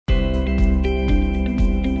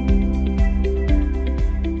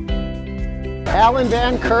Alan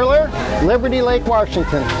Van Curler, Liberty Lake,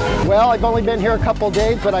 Washington. Well, I've only been here a couple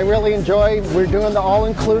days, but I really enjoy. We're doing the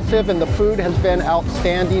all-inclusive, and the food has been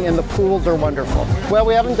outstanding, and the pools are wonderful. Well,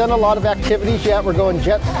 we haven't done a lot of activities yet. We're going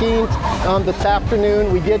jet skiing this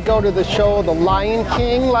afternoon. We did go to the show The Lion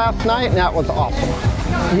King last night, and that was awesome.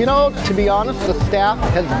 You know, to be honest, the staff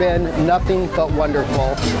has been nothing but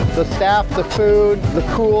wonderful. The staff, the food, the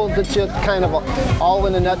pools, it's just kind of all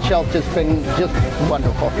in a nutshell, just been just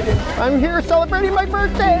wonderful. I'm here celebrating my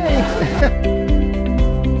birthday!